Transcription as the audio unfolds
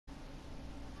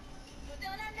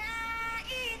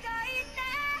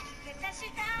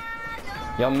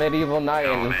Yo, Medieval Knight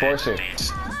and Enforcer.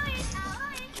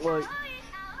 What?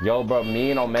 Yo, bro, me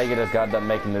and Omega just got done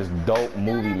making this dope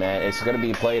movie, man. It's gonna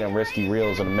be played in Risky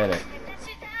Reels in a minute.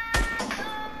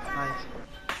 Nice.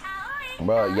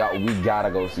 Bro, y'all, we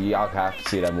gotta go see. Y'all have to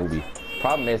see that movie.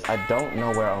 Problem is, I don't know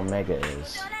where Omega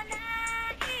is.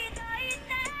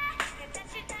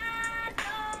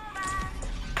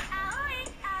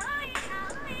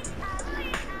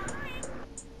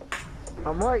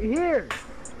 I'm right here.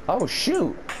 Oh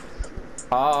shoot!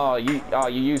 Oh, you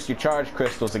used your charge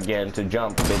crystals again to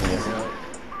jump, didn't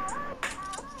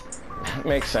you?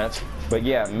 Makes sense. But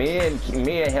yeah, me and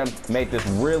him made this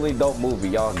really dope movie.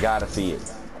 Y'all gotta see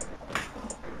it.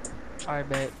 I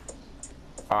bet.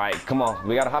 All right, come on.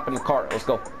 We gotta hop in the cart. Let's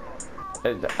go.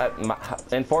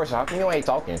 Enforcer, how come you ain't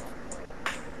talking?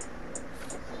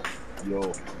 Yo.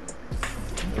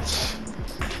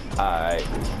 All right.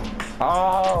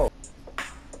 Oh.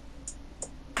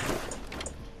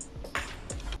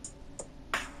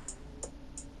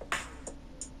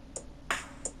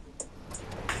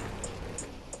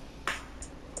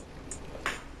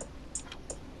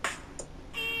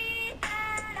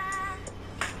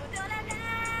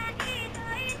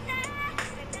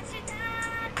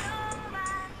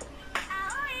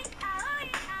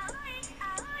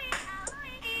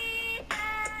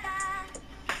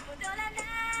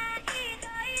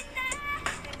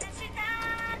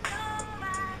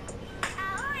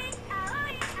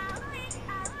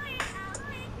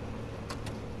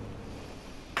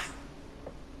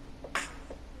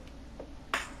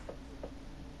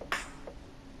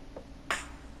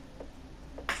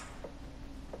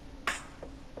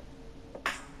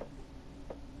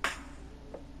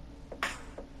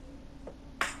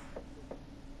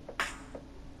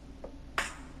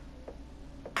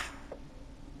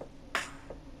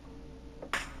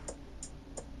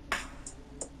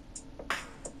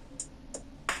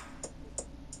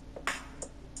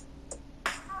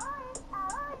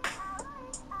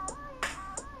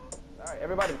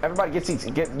 Everybody get seats.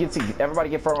 Get seats. Everybody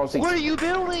get front row seats. What are you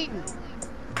building?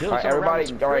 All right,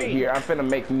 everybody. All right, here. I'm finna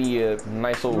make me a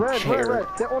nice little chair. Red,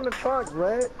 sit on the trunk,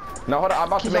 Red. No, hold on. I'm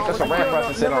about to make us a ramp for us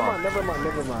to sit on. Never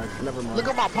mind. Look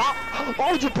at my pop.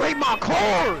 Why would you break my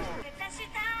car?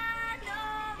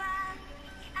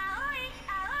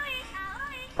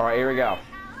 All right, here we go. All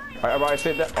right, everybody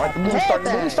sit down. All right, the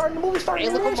movie's starting. Hey,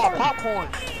 look at my popcorn.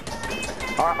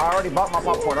 All right, I already bought my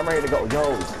popcorn. I'm ready to go.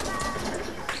 Yo.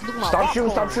 Stop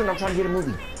shooting. I'm trying to get a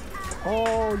movie.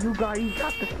 Oh, you got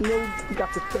the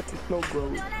special snow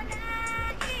globe.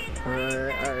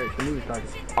 Alright, the movie's starting.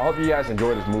 I hope you guys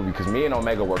enjoy this movie because me and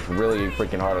Omega worked really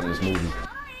freaking hard on this movie.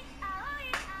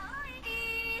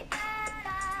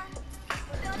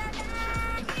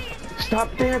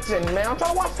 Stop dancing, man. I'm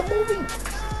trying to watch the movie.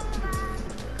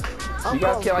 You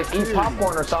guys can like eat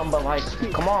popcorn or something, but like,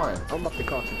 come on. I'm about to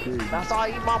call security. That's how I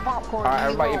eat my popcorn. All right,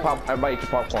 everybody eat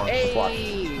your popcorn. Hey. Let's watch.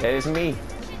 It is me.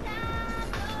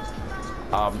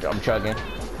 I'm chugging.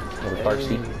 A little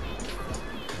thirsty.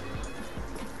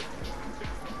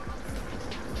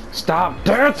 Stop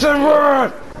dancing,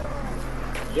 man!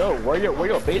 Yo, where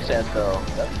your face at though?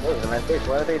 That was a nice face.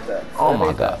 Where the face at? Oh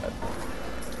my god.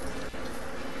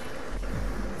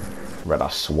 Red, I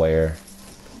swear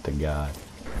to God.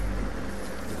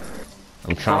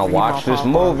 I'm trying to watch this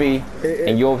movie,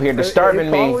 and you over here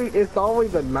disturbing me. It's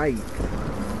always a night.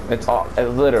 It's all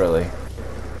literally.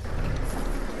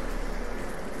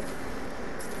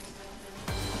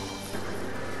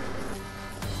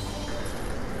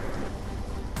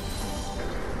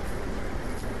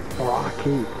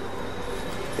 Rocky.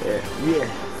 Yeah.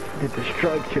 The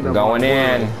destruction of Going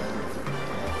in.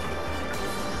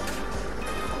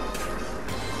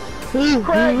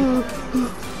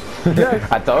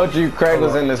 I told you Craig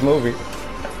was in this movie.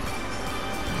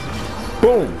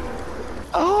 Boom.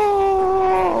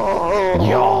 Oh.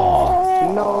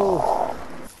 Yo. No.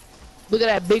 Look at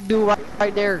that big dude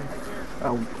right there.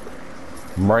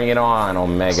 Bring it on,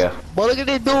 Omega. But look at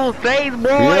this dude's face, boy.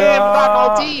 Yeah.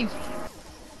 Got no teeth.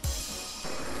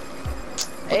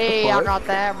 Hey, I got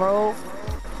that, bro.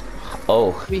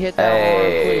 Oh. We hit that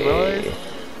hard, brother.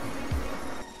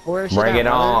 Where's Bring it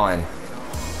on.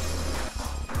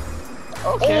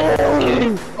 Okay.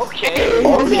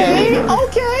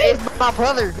 It's my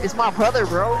brother. It's my brother,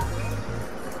 bro.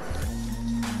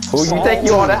 Who you think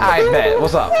you on the iPad?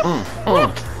 What's up? Come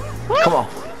on.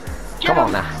 Come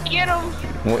on now. Get him.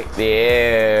 Wait,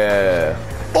 yeah.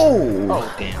 Ooh.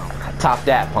 Oh, damn. Top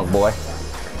that, punk boy.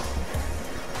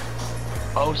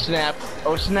 Oh, snap.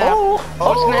 Oh, snap.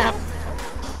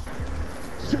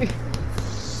 Snap.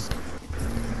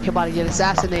 You're about to get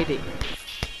assassinated.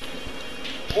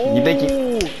 You think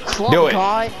you... Do it.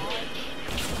 God.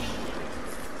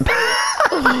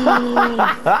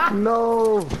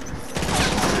 No.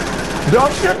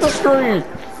 Don't shoot the screen.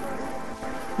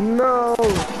 No.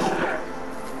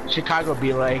 Chicago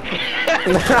be like.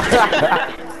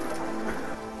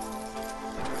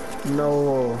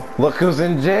 No. Look who's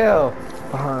in jail.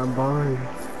 Behind bars.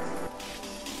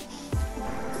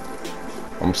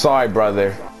 I'm sorry,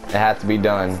 brother. It had to be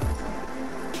done.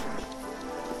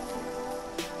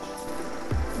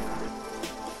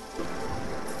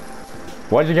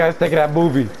 What'd you guys think of that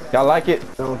movie? Y'all like it?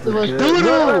 That was It was good.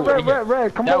 doo-doo.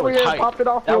 Red, come That over was here and hype. pop it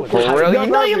off That real was quick. hype. Really? Yo,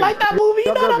 You know you Rev, like that movie? You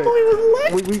Yo, know that Rev, movie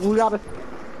was lit? we gotta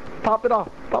pop it off.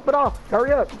 Pop it off.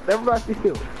 Hurry up. Everybody see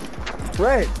you.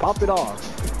 Red, pop it off.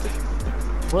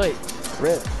 Wait.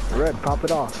 Red, pop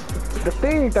it off. The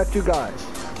thing that you got.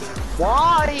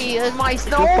 Why? It's my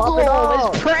snow pop it globe.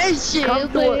 off. It's precious.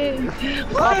 Come to it.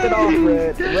 Pop it off,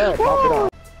 Red. Red, pop it off.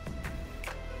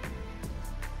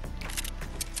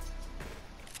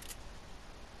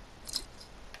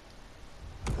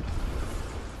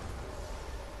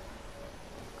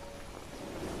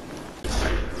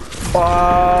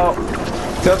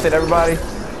 Oh, tilted, everybody.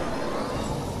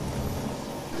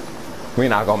 We're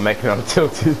not gonna make it on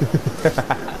tilted.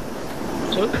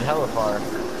 Tilted hella far.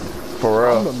 For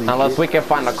I'm real. gonna make Unless it. we can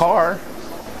find a car.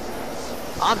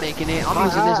 I'm making it. I'm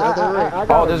using this other rig. I got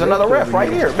Oh, a there's another rift rift right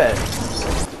over here, bet.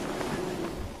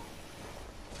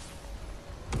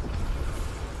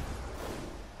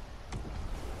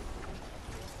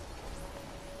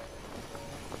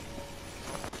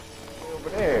 Over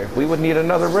there. We would need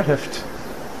another rift.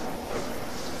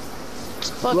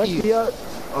 Fuck Let you, me up.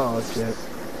 Oh shit.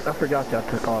 I forgot y'all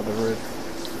took all the rift.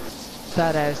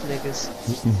 fat ass niggas.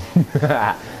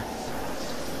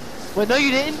 Wait, no,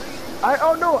 you didn't.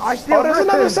 Oh no, I still Oh, there's ripped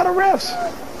another him. set of rifts.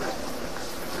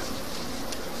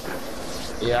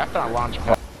 Yeah, I thought launch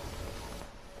pad.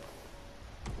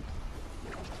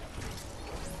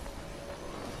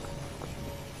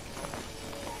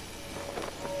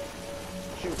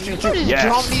 You just Yes.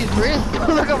 drop these wrists.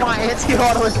 Look at my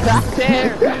anti-auto is back there.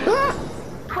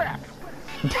 Crap.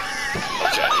 Okay,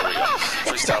 here we go.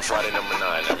 Freestyle Friday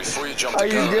 #9. Now before you jump the Are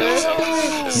you gun, good?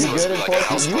 this You looks good at like a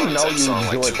house Fortnite? You party know type you song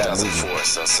like enjoyed that movie. 2004,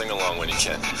 so sing along when you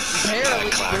can. Barely,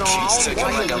 Clock you know, keeps I ticking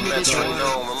only like a wanted to do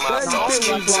metronome, and my That thoughts shit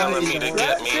keep was telling me to like-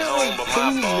 get me that home, but shit my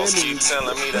was balls 2 keep minutes.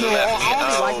 telling me to No, let I me only like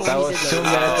out. when That we was did 2 the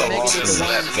minutes of making it walking. Just the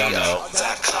let one. me Dumbass. out.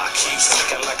 That clock keeps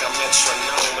ticking like a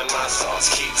metronome, and my thoughts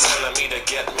keep telling me to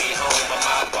get me home, but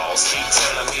my balls keep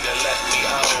telling me to let me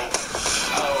out.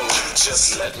 Oh,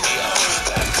 just let me out.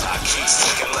 That clock keeps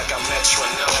ticking like a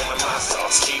metronome, and my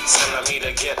thoughts keep telling me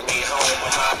to get me home,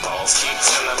 but my balls keep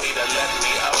telling me to let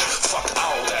me out. Fuck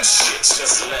all that shit,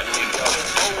 just let me go.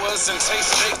 Owers and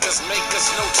tastemakers make us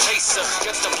no chaser.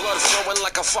 Get the blood flowing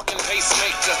like a fucking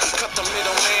pacemaker. Cut the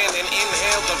middleman and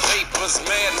inhale the vapors.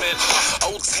 Madman,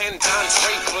 old 10 Don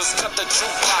Drapers. Cut the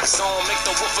jukebox on, make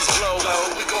the woofers blow.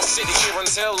 We gon' sit here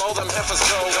until all them heifers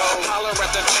go. Holler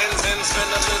at the 10s and spend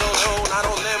a little dough. Not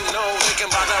on them, no, they can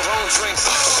buy their own drinks.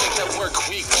 Take that work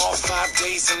week off, 5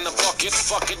 days in the bucket.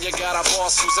 Fuck it, you got a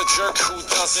boss who's a jerk who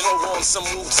doesn't. Throw on some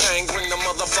Wu-Tang, bring the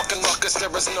motherfucking ruckus.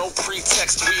 There is no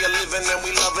pretext. We are living and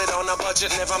we love it on a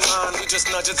budget. Never mind, we just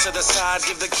nudge it to the side.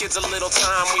 Give the kids a little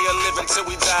time. We are living till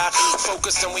we die.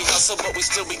 Focused and we hustle, but we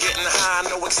still be getting high.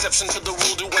 No exception to the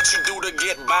rule. Do what you do to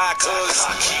get by. Cause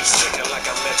I keep ticking like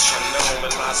a metronome,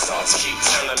 and my thoughts keep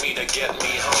telling me to get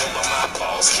me home, but my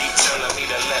balls keep telling me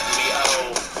to let me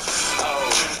out. Oh,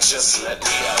 just let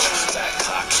me out. That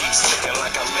clock keeps ticking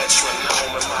like a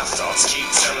metronome, and my thoughts keep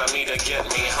telling me to get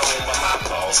me home, but my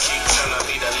balls keep telling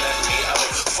me to let me out.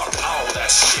 Fuck all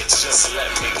that shit, just let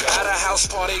me go. At a house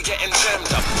party getting jammed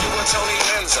up, you and Tony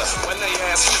Danza. When they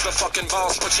ask who's the fucking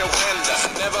boss, put your hand up.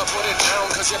 Never put it down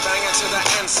cause you're banging to the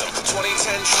anthem.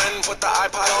 2010 trend, put the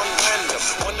iPod on random.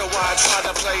 Wonder why I tried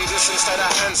to play this instead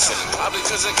of Hanson. Probably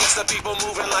cause it gets the people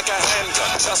moving like a handgun.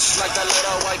 Just like the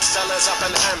little white fellas up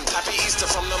in Ham. Happy Easter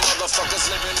from the motherfuckers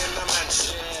living in